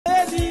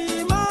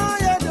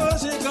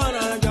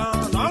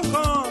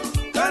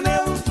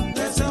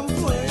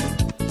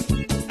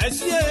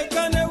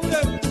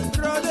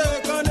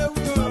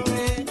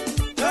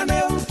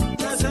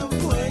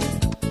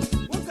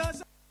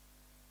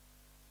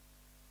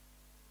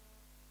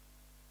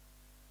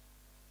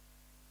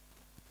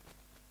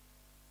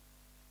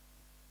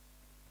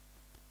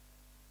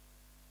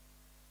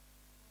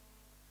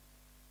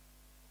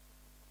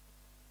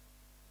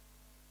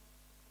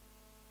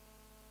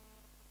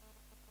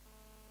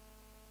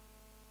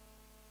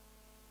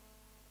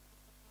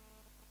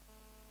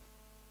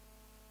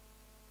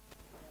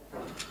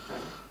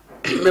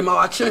me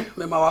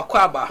ma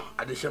wakwaba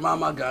adehema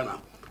ma Ghana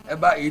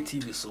eba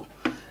ATV so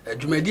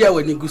dwumadi a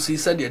wani gusi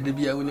sade de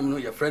bia woni no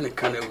ye frɛ ne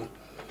Kanewu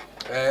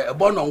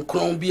ebo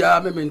nonkron bia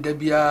memenda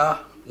bia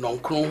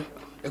nonkron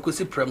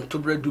ekosi prem to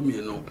bredu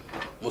mi no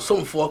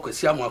musomfo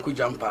akwasi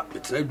amakodwampa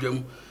betena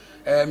dwam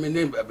me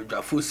ne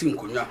abedwafo si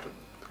nkonwa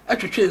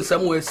atwetwe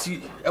nsam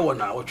wasi ewo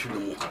na awotwe no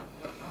mu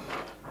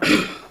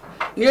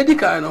ne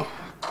edikan no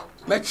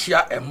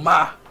mechia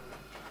emma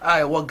a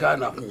ewo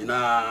Ghana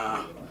nyina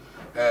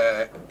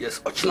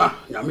yes ochina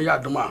nyame ya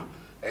doma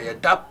ye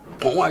da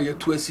pon a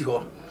yetu asi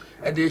ho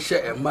e de hye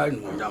emma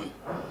nunyam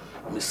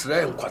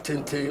misre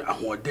nkwatenten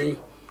ahoden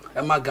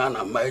emma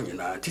Ghana ma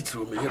nyina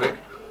titiro me yere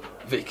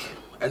Vic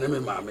ene me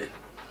maame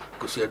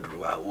koso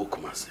aduru a wo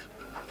kumase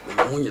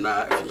me mu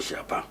nyina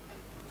afinhia pa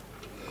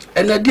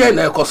ene de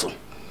na ekoso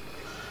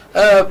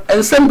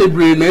ensem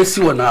bebre na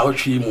asi wona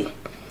awotwe mu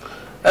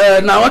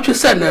na awotwe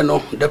sene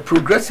no the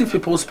Progressive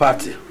People's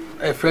Party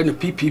friend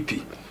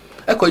PPP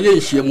ekoye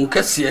nhyiamu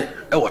kese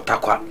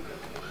wotakwa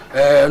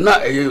na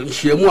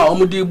nhyiamu a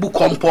omudi bu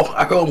kompo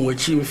ahwe omo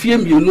achi mfie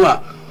mienu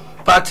a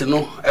party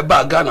no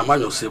eba Ghana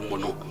manyosem mu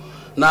no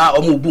na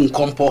omo bu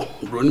nkompo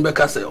broni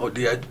beka say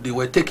they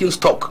were taking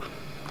stock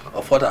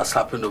of what has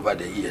happened over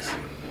the years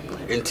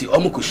enti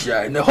omo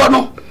kushia ne ho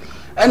no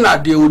na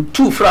de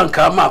 2 franc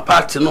ama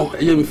party no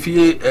eye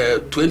mfie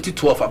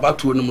 2012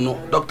 abatu no no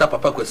Dr.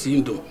 Papa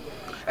Kwasi Ndom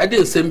e de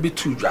nsem bi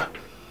tudwa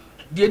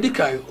de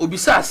edikan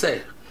obisa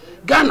say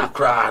Ghana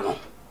kra no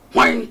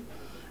hwan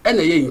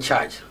ene ye in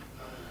charge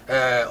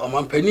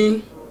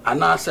omampani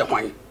ana se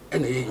hwan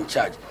ene ye in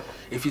charge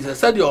if he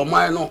said your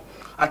man no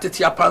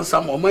atete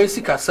apansam oman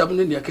sika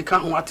 7 ne keka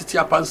ho atete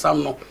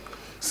apansam no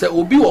se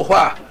obi wo ho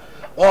a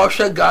o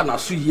hwe Ghana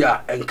so yi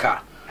a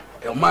enka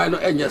oman no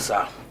enye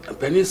sa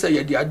mpani se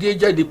ye de ade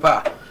agya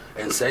pa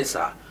ensai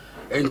sa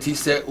enti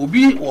se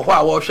obi wo ho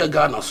a wo hwe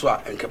Ghana so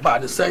a enke ba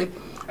de sen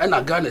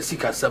ena Ghana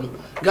sika 7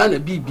 Ghana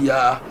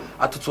bibia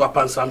atoto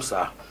apansam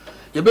sa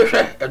ye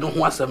behwe edo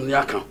ho asem ne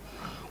aka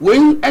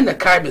wen ene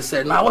kai be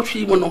se na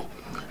wotwe mu no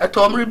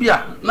etomre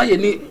bia na ye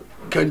ni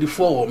candy4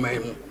 wo man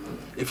mu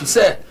if you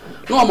say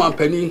no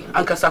omampani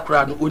ankasa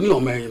kra no oni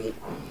oman mu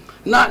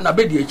na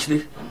bedi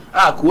akire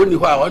a ko oni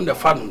ho a on the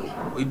fan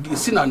no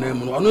si na na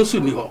mu no ono nso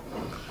ni ho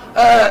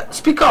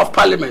Speaker of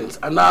Parliament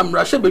ana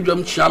amrahye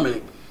bedwam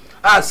chiame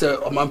a se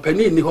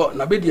omampani ni ho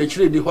na bedi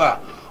akire ni ho a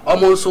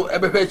omo nso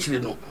ebehwe akire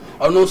no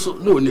ono nso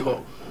no oni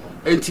ho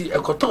enti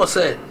ekoto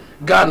se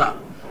Ghana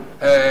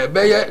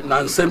beye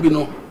na nsem bi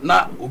no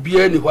na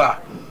obi ani ho a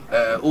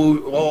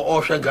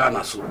o hwe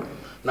Ghana so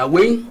na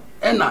wen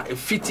ena a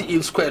fiti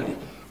in squarely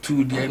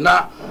to the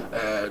na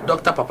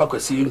Dr. Papa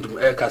Kwasi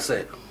Ndom ka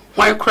say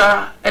why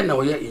kra ena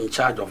we in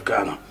charge of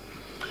Ghana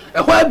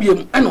ho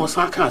abiem ena o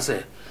san kan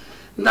say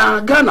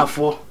na Ghana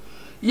fo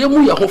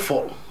yemu ye ho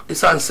fo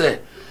isan say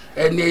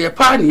ne ye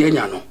pa ne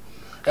anya no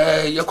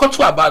ye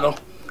koto aba no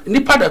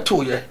nipa da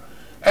to ye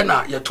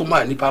ena ye to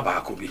ma nipa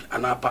ba ko bi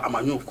ana pa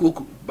amanyo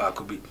koku ba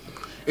ko bi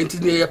enti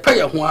ne ye pa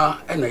ye ho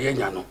a ena ye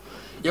nya no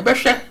ye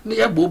behwe ne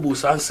ye bobo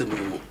sansem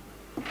mu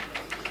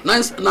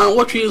na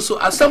wotwe so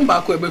asem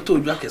ba ko ebeto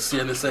odwa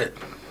kese ne se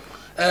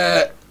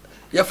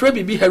ye fra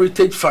bibi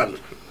heritage fund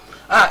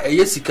a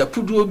eye sika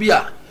puduo bi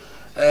a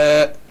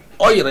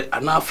oyere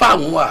ana fa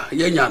anwo a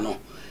ye nya no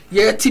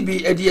ye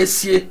tibi ede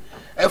asie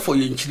efo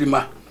ye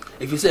nchirima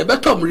efi se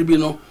ebeto mri bi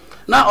no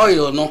na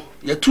oil no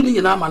ye tu ni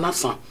nyina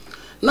manasa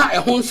na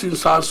ehon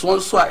nsinsanso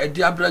nso a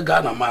ede abre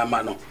Ghana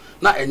ma no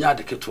na enya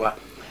de ketwa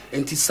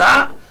enti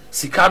saa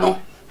sika no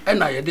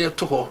ena ye de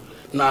to ho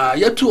na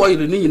yetu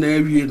oyire ni nyina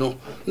awie no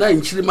na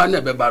nchirima na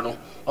beba no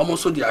omo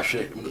so de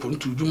ahwe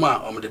mpontu dwuma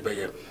a omo de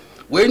beye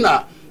we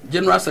na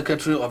General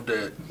Secretary of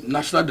the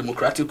National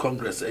Democratic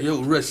Congress eye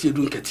Urasi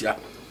Edu Nketia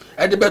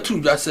e de betu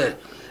dwa se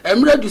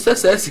emre du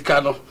se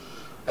sika no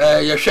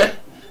ye hwe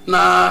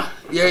na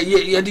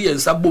ye de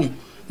yensa bom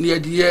na ye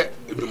de ye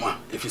dwuma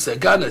if se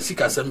Ghana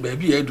sika sem ba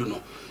bi edu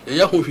no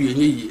ye ho hwe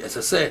enye yi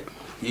esese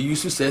ye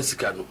yusu se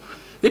sika no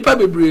nipa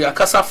bebre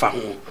akasa fa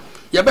ho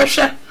ye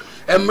behwe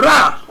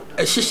emra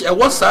ehihye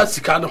ewosa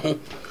sika no ho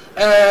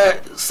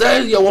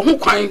se ye wo ho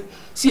kwan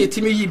si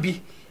etimi yi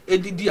bi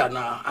edidi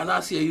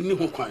ana se ye ni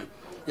ho kwan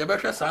ye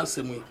behwe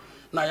sansem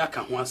na ya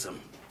ka ho asem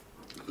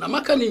na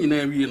maka ni nyina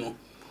wi no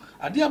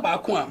ade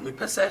abaako a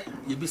mepese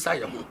ye bisa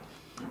ye ho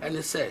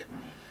ene se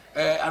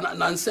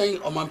nansen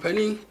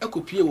omampani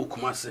ekopie wo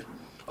kumase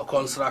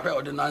okonsrahwe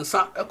ode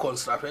nansa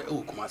ekonsrahwe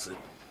wo kumase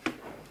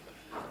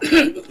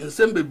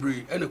nsem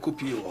bebre ene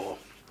kopie wo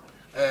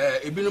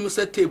ebinom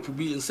se tape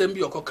bi nsem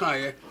bi okokan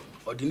ye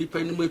ode nipa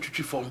ni mu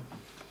atwitwi fom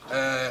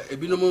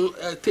ebinom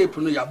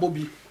tape no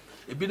yabobi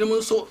ebinom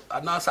nso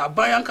anasa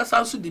aban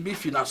ankasa nso de bi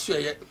fi na so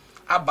ye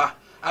aba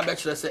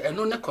abekire se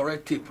eno ne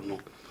correct tape no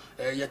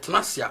ye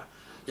tenasia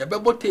ye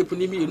bebo tape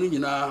ni mienu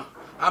nyina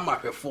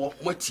amahwefo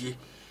matie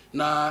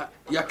na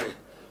yahwe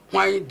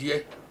hwan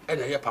de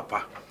ena ye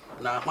papa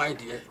na hwan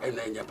de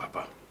ena enye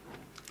papa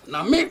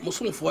na me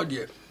musumfo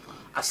de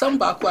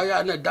asamba akwa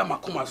ya na da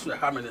makoma so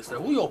ha minister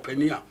wo ye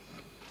opani a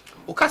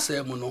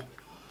ukasa mu no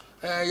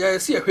ye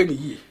si ehwe ni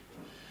yi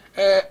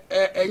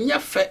enye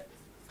fe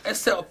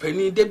ese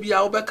opani de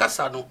bia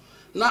obekasa no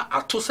na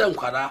ato se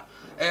nkwara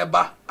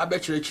eba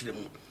abekirechire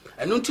mu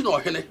eno nti na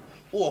ohene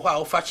wo ho a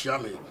wo fa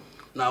chiame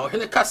na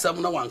ohene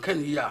kasam na wanka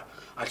ni ya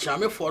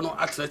achiamefo no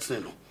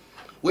atenetene no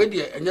we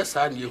de enye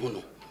saa na ehu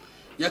no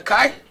ye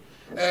kai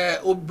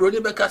obroni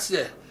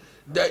bekase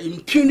the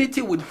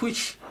impunity with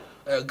which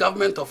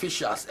government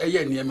officials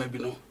eye niema bi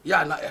no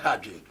ya na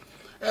ehadwen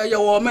ye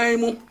wo man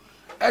mu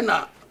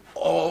na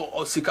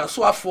o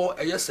sikasoafo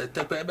eye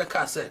setepe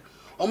ebekase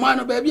oman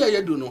no ba bia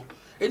ye du no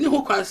eni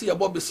ho kwanse ye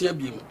bobesia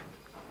biem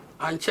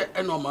anche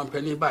eno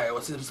mampani ba ye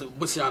wose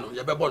bosia no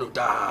ye bebo no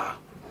da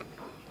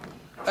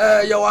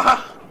ye wa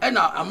ha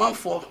ena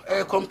amanfo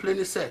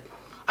complain say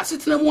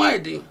asetena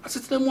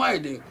mu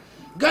aidin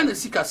Ghana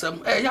sikasam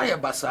ya ye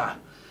basa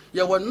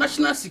ye wa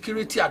national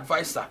security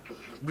advisor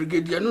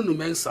brigadier Nunu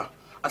Mensa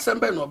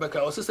asembe no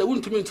beka o say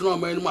wuntumi ntino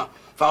oman no ma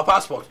for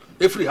passport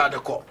every had a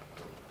call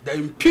the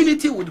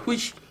impunity with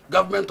which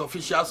government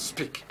officials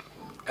speak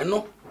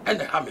eno and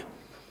the hame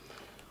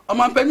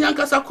omampani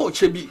ankasa ko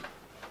chebi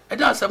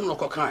eda asem no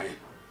kokan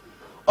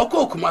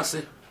oko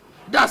kumase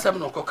da asem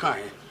no kokan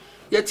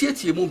ye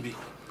tietie mu bi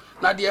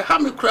na de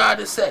hame kra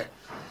de se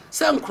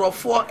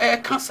nkrofo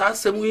kasa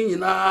asem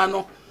nyina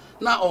no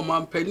na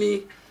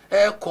omampani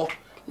ko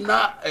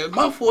na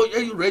manfo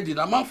ready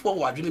na manfo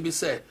wadwene bi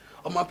se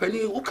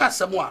omampani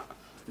ukasem a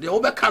de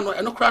obeka no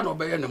eno kra no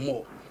obeye ne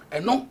mo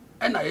eno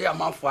na ye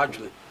amanfo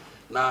adwene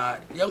na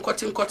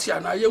yenkoti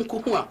ana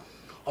yenkuhu a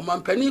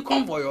omampani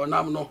convoy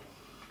onam no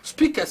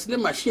speakers ne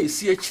machine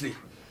si akire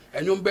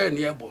enwom be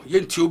ne ebo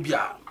yenti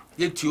obia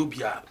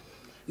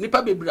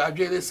nipa bebre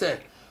adwene say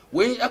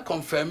when you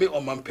confirm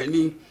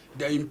omampani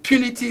the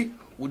impunity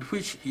with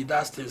which he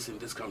does things in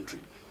this country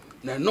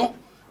na no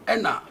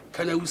ena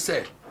Kanewu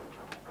say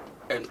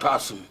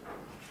entwasum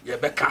ye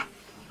beka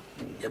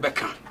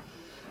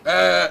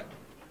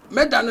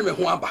medane me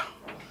ho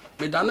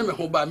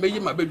aba meyi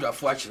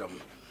mabedwafo akirem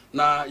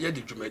na ye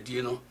di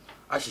dwumadie no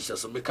ahyehye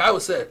so me kai wo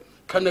say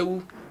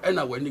Kanewu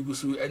ena wani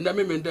gusu ena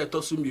me mende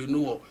tosu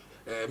mienu wo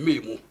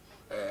memu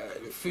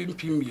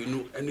fimpi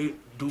mienu ene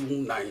du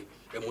nine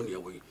emu ne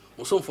we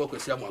mo so mfo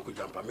kwesi am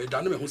akojampa me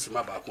dane me ho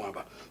sima ba ko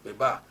aba me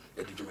ba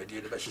ye di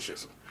dwumadie ne ba hyehye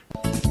so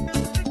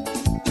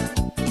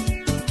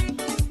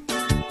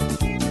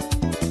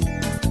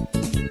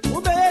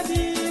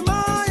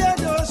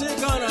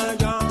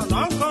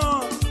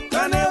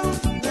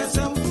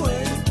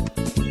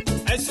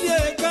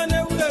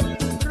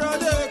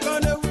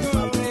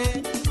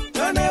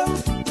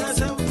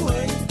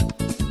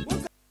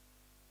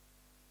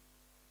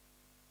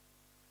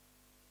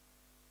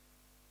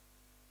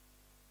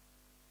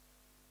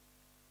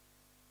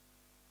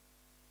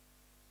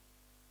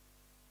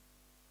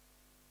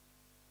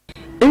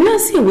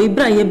See, we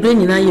bring ye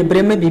brain in your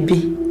brema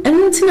bibi. And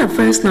until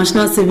First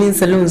National Savings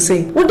Salon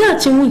say,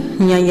 Udachi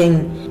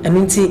yen, and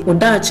until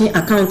Udachi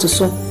account to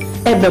so.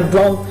 Ebe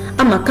brown,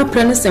 ama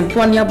capranis and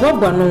poania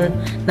bobbano,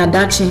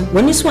 Nadachi,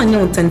 when you swan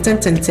yon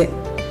tente.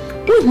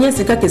 We hear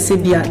Sika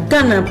Kesibia,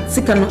 Ghana,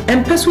 Sikano,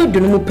 and persuade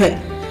Dunumupe.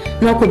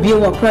 No could be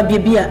a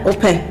crabia or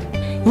pe.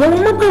 Your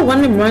mother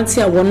one in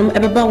Rantia, one of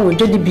Ebeba with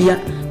Doddy Bia,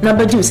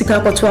 Nabaju Sika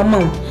to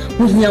amount.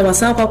 We hear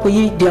was our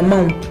ye the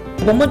amount.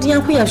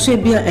 Bomodian we have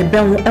shaped beer and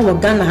brown ever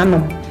Ghana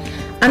Hanum.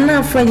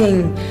 Anna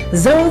Fraying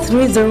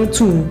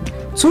 0302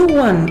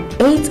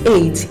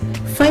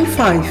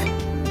 218855.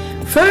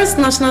 First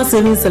National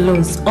Savings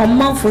Salons on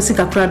Mount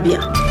Fosika Krabia.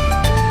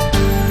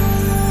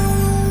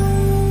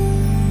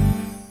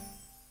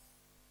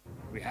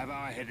 We have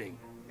our heading.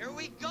 Here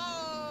we go!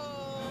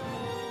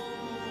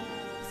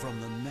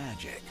 From the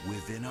magic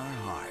within our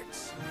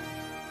hearts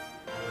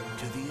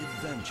to the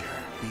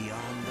adventure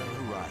beyond the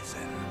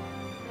horizon.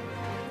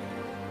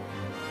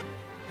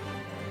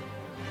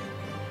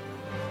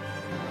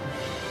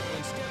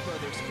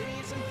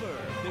 Phineas and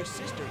Ferb, their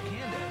sister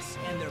Candace,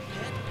 and their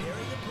pet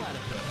Perry the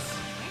Platypus.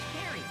 Where's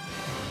Perry?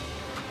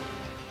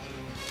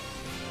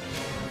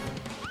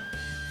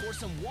 For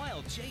some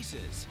wild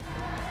chases.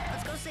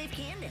 Let's go save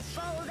Candace.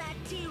 Follow that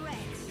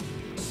T-Rex.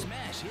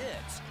 Smash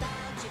hits. Bow,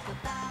 chicka,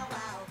 bow,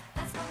 wow.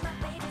 That's what my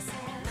baby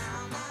says.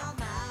 Mow, mow,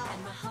 mow.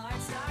 And my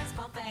heart starts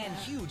pumping. And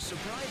huge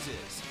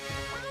surprises.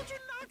 Why don't you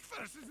knock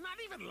first? It's not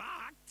even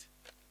locked.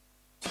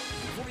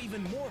 For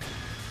even more.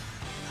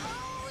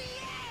 Oh,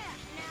 yeah!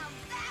 Now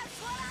that's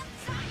what I'm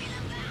talking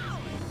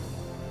about!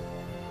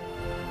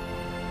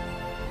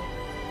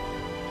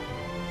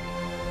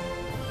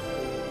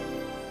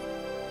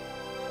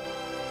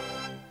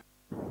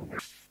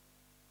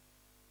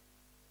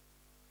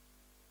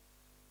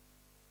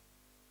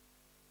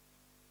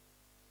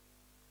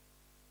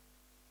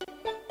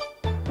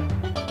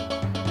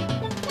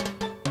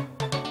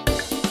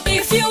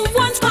 If you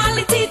want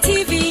quality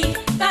TV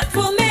that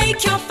will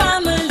make your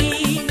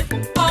family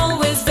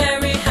always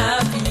very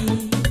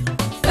happy,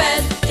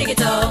 First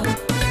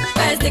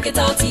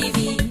Digital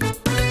TV.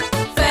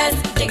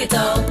 First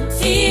Digital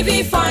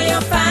TV for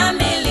your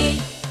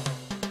family.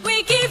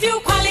 We give you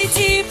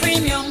quality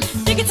premium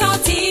digital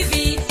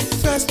TV.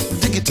 First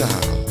Digital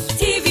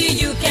TV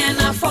you can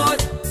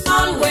afford.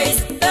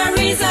 Always there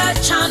is a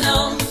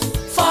channel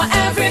for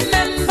every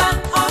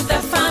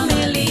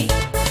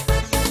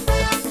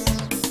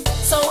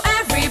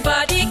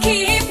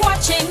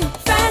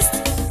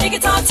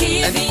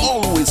TV. and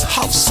always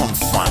have some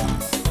fun.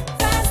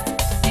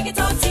 Fast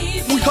Digital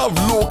TV. We have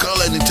local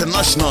and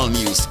international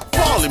news,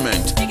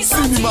 Parliament,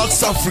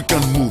 Cinemax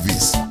African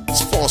movies,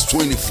 Sports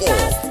 24,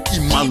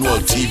 Emmanuel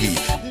TV,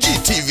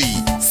 GTV,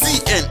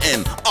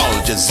 CNN, Al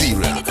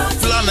Jazeera,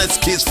 Planet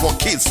Kids for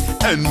Kids,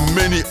 and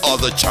many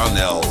other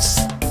channels.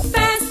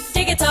 Fast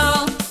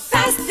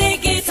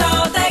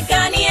Digital, the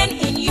Ghanaian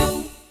in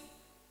you.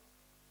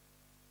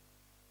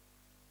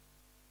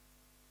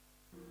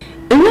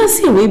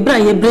 Unless we bra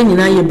ye brain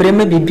na ye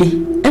brema bibi.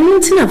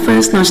 Eminti na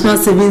First National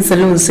Savings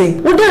Salon say,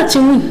 "Odachi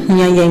wi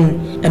hia yen."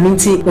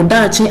 Eminti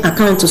odachi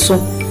account so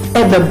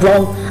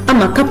ebebro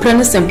ama kapra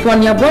ne sempo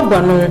ne aboabo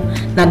no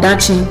na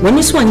dachi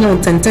wani so anya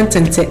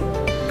ontententente.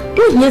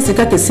 Wo hia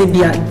sika kese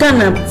bia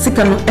Ghana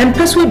sika no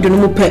empeso adunu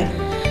mu pe.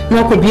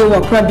 Na okobie wo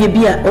akra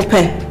bia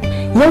ope.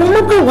 Ye wo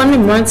mabra wan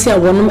mranti a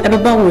wonum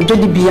ebeba wo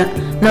dodi bia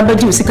na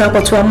badi sika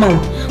akoto amaw.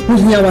 Wo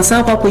hia wasa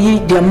akoyi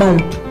di amaw.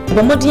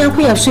 Bomodi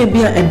akoya so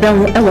bia edan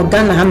wo ewo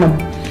Ghana hanam.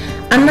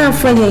 Anna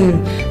Frayen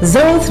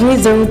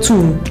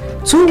 0302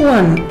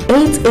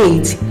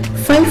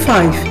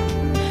 218855.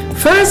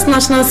 First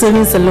National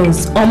Savings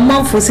Salons on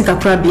Mount Fosika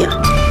Krabia.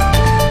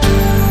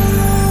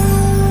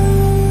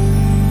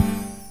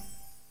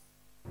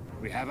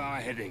 We have our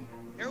heading.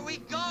 Here we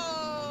go!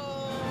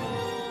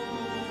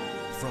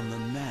 From the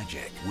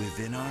magic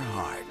within our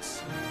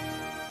hearts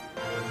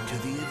to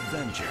the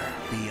adventure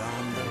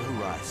beyond the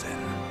horizon.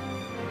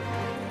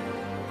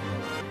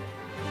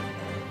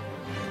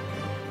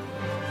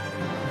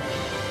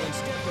 And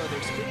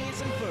stepbrothers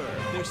Phineas and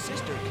Ferb, their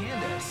sister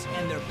Candace,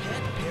 and their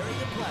pet Perry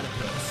the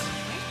platypus.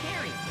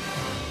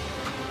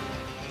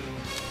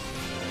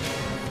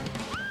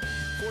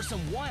 For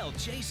some wild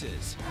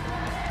chases,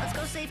 Let's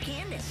go save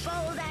Candace.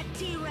 Follow that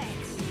T-Rex.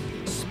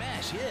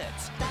 smash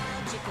hits, Bow,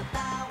 chicka,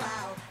 bow,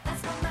 wow.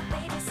 That's what my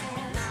baby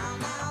says. Mow,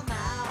 mow,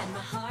 mow. And my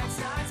heart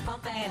starts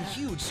pumping. and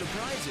huge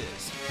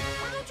surprises.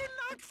 Why don't you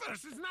knock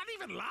first? It's not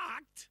even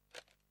locked.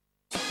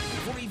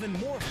 For even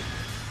more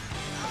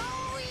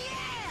Oh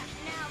yeah!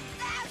 Now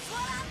that's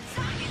what I'm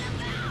talking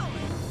about!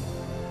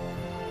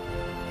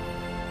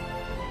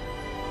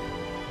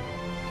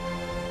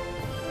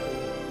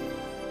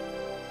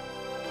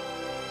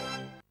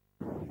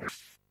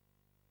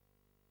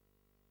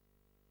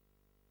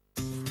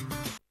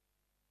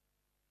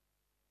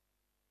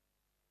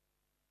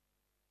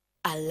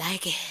 I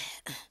like it.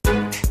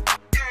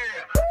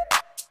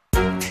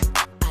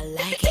 I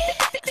like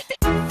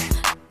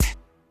it.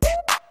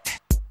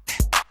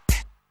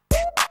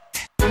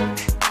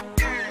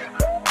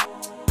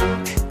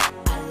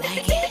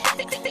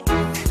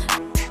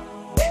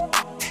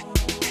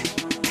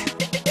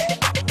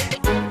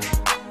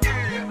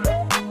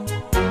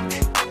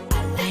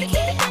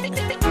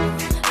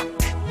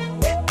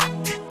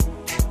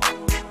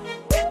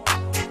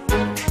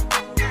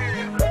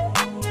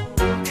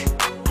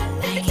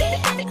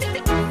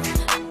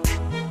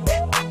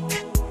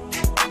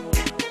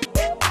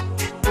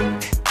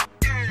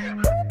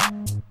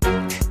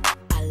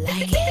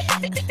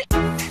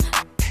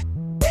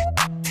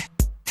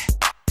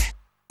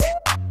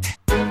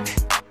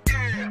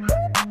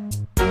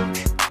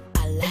 I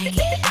like it.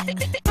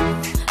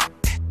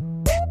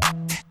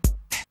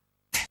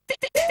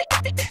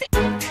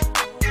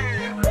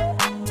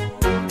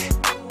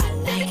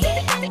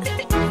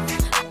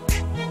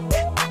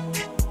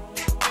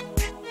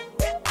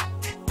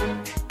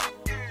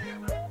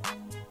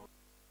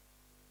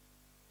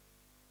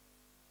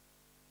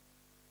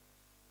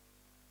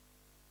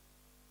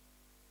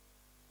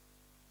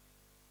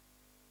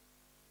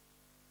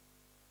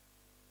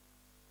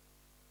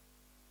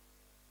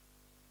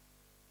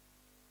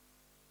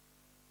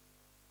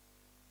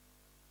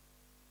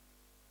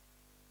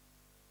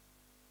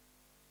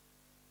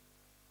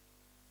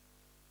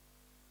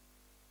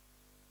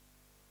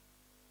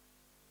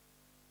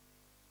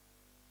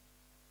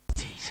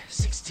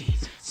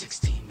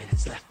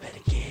 Better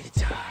get it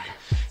done.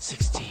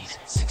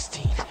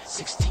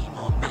 16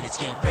 more minutes,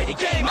 get ready,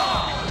 game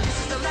on!